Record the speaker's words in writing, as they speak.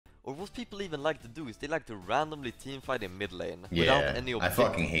Or what people even like to do is they like to randomly teamfight in mid lane Yeah, without any I objective.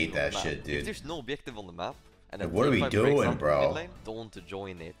 fucking hate that shit, dude. If there's no objective on the map, and what are we doing, bro? Lane, don't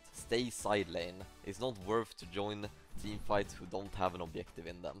join it. Stay side lane. It's not worth to join team fights who don't have an objective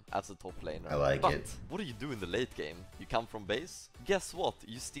in them as a top laner. I like but it. What do you do in the late game? You come from base? Guess what?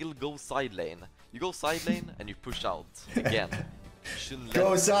 You still go side lane. You go side lane and you push out again.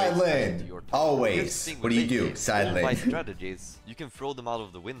 Go side lane! Always! What do you do? Side lane. All my strategies, you can throw them out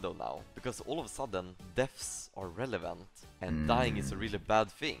of the window now. Because all of a sudden, deaths are relevant. And dying is a really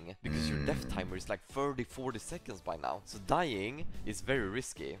bad thing. Because your death timer is like 30-40 seconds by now. So dying is very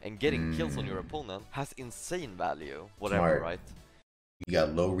risky. And getting kills on your opponent has insane value. Whatever, Smart. right? You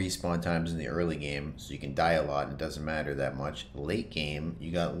got low respawn times in the early game, so you can die a lot and it doesn't matter that much. Late game,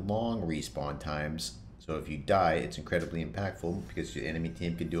 you got long respawn times. So if you die, it's incredibly impactful because your enemy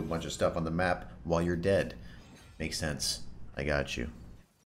team can do a bunch of stuff on the map while you're dead. Makes sense. I got you.